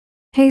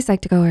Hey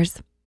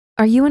Psych2Goers,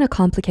 are you in a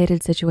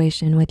complicated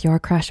situation with your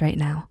crush right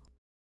now?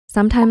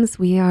 Sometimes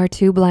we are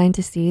too blind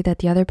to see that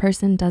the other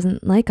person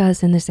doesn't like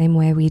us in the same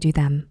way we do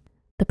them.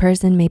 The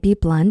person may be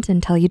blunt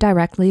and tell you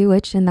directly,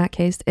 which in that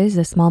case is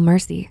a small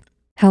mercy.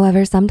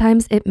 However,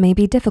 sometimes it may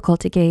be difficult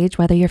to gauge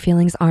whether your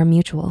feelings are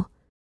mutual.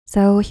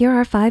 So here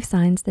are 5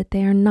 signs that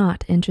they are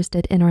not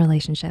interested in a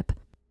relationship.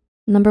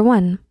 Number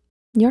 1,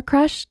 your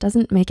crush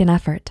doesn't make an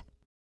effort.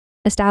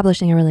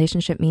 Establishing a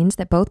relationship means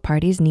that both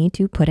parties need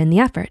to put in the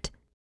effort.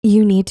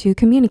 You need to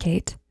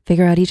communicate,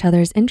 figure out each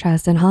other's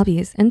interests and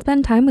hobbies, and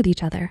spend time with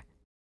each other.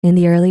 In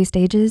the early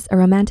stages, a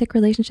romantic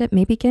relationship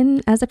may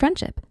begin as a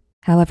friendship.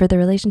 However, the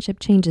relationship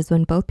changes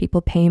when both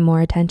people pay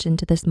more attention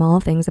to the small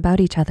things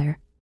about each other.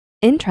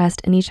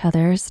 Interest in each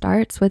other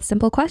starts with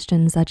simple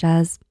questions such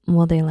as,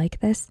 will they like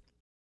this?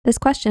 This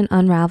question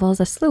unravels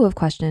a slew of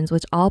questions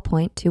which all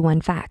point to one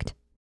fact.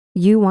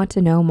 You want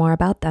to know more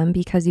about them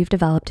because you've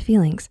developed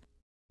feelings.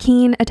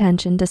 Keen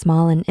attention to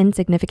small and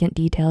insignificant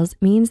details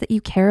means that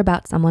you care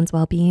about someone's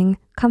well-being,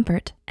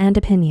 comfort, and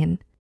opinion.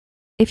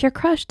 If your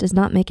crush does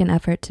not make an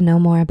effort to know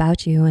more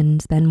about you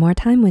and spend more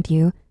time with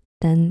you,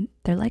 then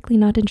they're likely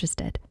not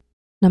interested.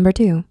 Number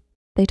 2,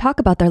 they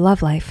talk about their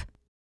love life.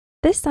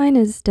 This sign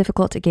is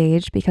difficult to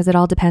gauge because it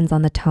all depends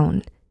on the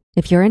tone.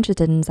 If you're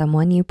interested in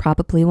someone, you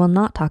probably will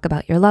not talk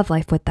about your love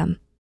life with them.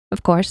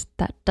 Of course,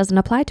 that doesn't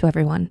apply to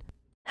everyone.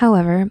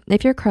 However,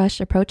 if your crush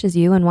approaches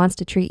you and wants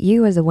to treat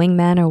you as a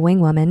wingman or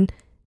wingwoman,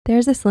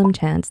 there's a slim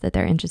chance that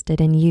they're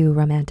interested in you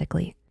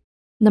romantically.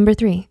 Number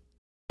 3,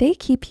 they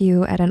keep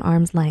you at an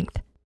arm's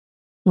length.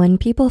 When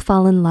people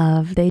fall in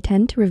love, they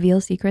tend to reveal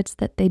secrets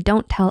that they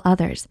don't tell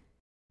others.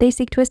 They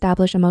seek to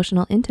establish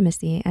emotional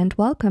intimacy and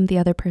welcome the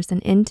other person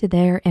into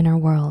their inner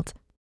world.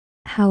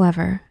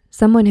 However,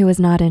 someone who is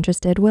not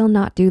interested will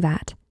not do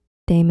that.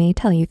 They may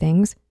tell you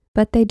things,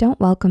 but they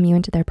don't welcome you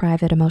into their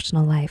private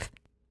emotional life.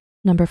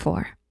 Number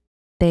 4,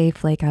 they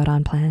flake out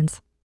on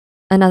plans.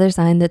 Another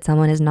sign that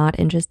someone is not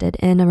interested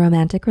in a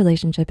romantic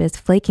relationship is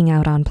flaking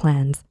out on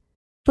plans.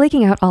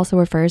 Flaking out also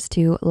refers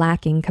to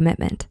lacking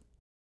commitment.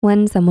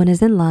 When someone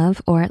is in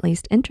love, or at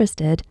least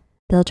interested,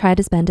 they'll try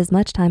to spend as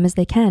much time as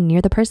they can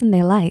near the person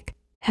they like.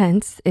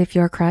 Hence, if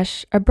your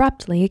crush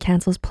abruptly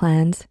cancels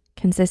plans,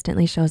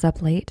 consistently shows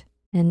up late,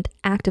 and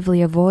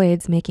actively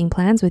avoids making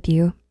plans with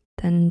you,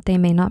 then they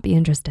may not be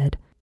interested.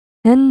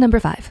 And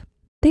number 5,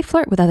 they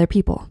flirt with other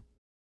people.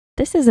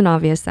 This is an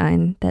obvious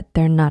sign that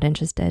they're not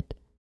interested.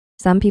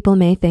 Some people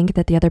may think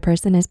that the other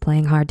person is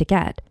playing hard to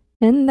get,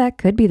 and that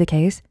could be the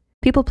case.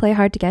 People play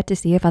hard to get to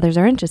see if others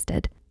are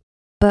interested.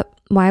 But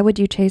why would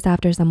you chase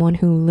after someone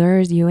who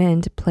lures you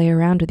in to play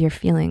around with your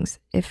feelings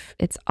if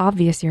it's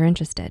obvious you're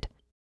interested?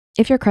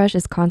 If your crush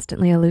is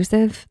constantly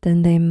elusive,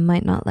 then they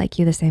might not like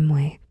you the same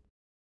way.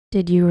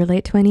 Did you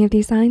relate to any of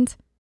these signs?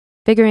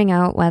 Figuring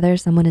out whether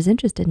someone is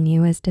interested in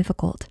you is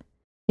difficult.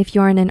 If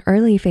you're in an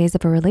early phase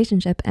of a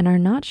relationship and are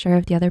not sure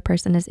if the other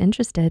person is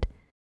interested,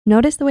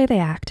 notice the way they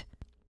act.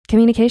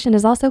 Communication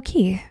is also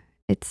key.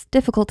 It's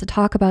difficult to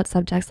talk about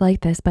subjects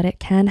like this, but it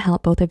can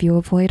help both of you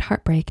avoid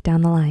heartbreak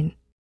down the line.